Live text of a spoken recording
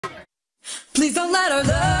Please don't let our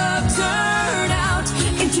love turn out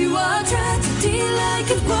into a tragedy like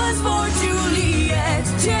it was for Juliet.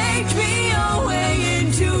 Take me away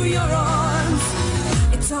into your arms.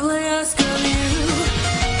 It's all I ask of you.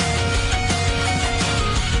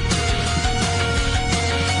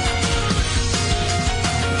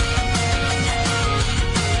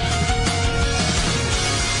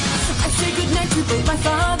 I say goodnight to both my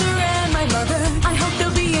father and my mother. I hope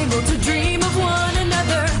they'll be able to dream of one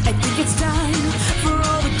another. I think it's time for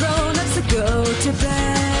all the grown-ups to go to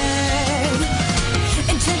bed.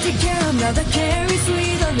 Enchanted carom now that carries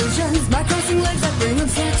sweet illusions. My crossing legs that bring on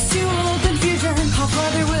sexual confusion. How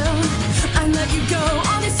father will I let you go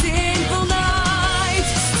on a sinful night?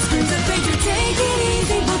 Screams of danger, take it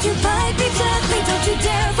easy, won't you bite me gently? Don't you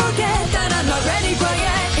dare forget that I'm not ready quite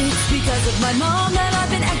yet. It's because of my mom that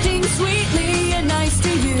I've been acting sweetly and nice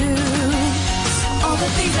to you. All the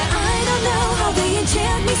things that I don't know, how they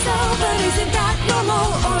enchant me so. But isn't that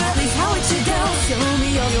normal, or at least how it should go? Show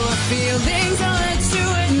me all your feelings, I'll let you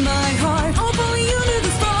in my heart. Oh boy, you knew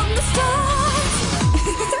this from the start.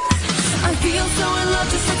 I feel so in love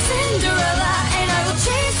just like Cinderella, and I will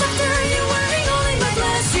chase after you wearing only my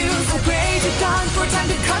glass shoes. I pray to God for time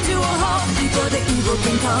to come to a halt before the evil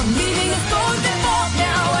can come, leaving us both at fault.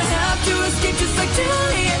 Now I have to escape just like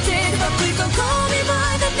Juliet did, but please don't call me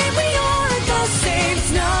by the name we aren't the same.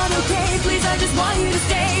 It's not okay, please, I just want you to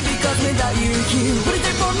stay, because without you, what is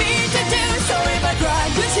there for me to do? So if I cry,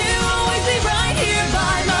 would you always be right here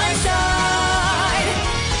by my side?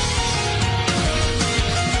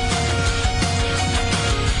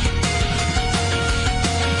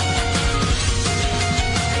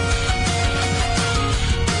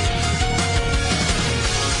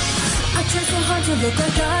 I try so hard to look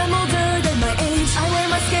like I'm older than my age. I wear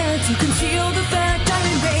mascara to conceal the fact I'm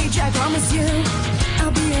enraged. I promise you,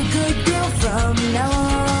 I'll be a good girl from now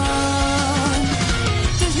on.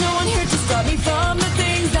 There's no one here to stop me from the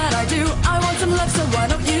things that I do. I want some love, so why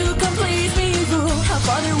don't you come please me, you fool? How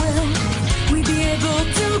farther will we be able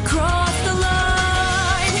to cross the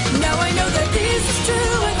line? Now I know that this is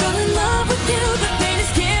true, I fell in love with you. The pain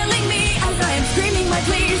is killing me as I am screaming my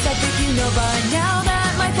pleas. I think you know by now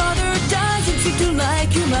that my father doesn't seem to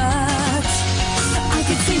like you much. I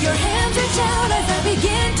can see your hands reach out as I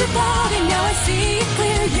begin to pout, and now I see it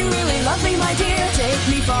clear, you really love me, my dear. Take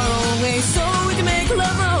me far away so we can make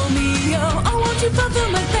love, Romeo. I want you fulfill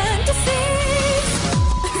my fantasies.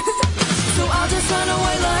 So I'll just run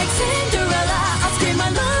away like Cinderella. I'll scream my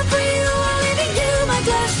love for you while leaving you my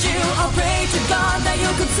glass shoe. I'll pray to God that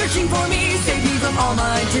you'll come searching for me, save me from all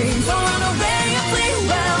my dreams. I'll run away and flee.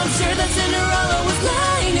 Well, I'm sure that Cinderella was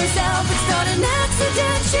lying herself. It's not an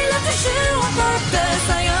accident, she left her shoe on purpose.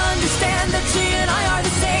 I understand that she and I are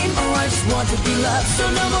the same. Oh, I just want to be loved, so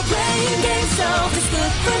no more playing games. So it's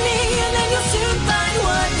good for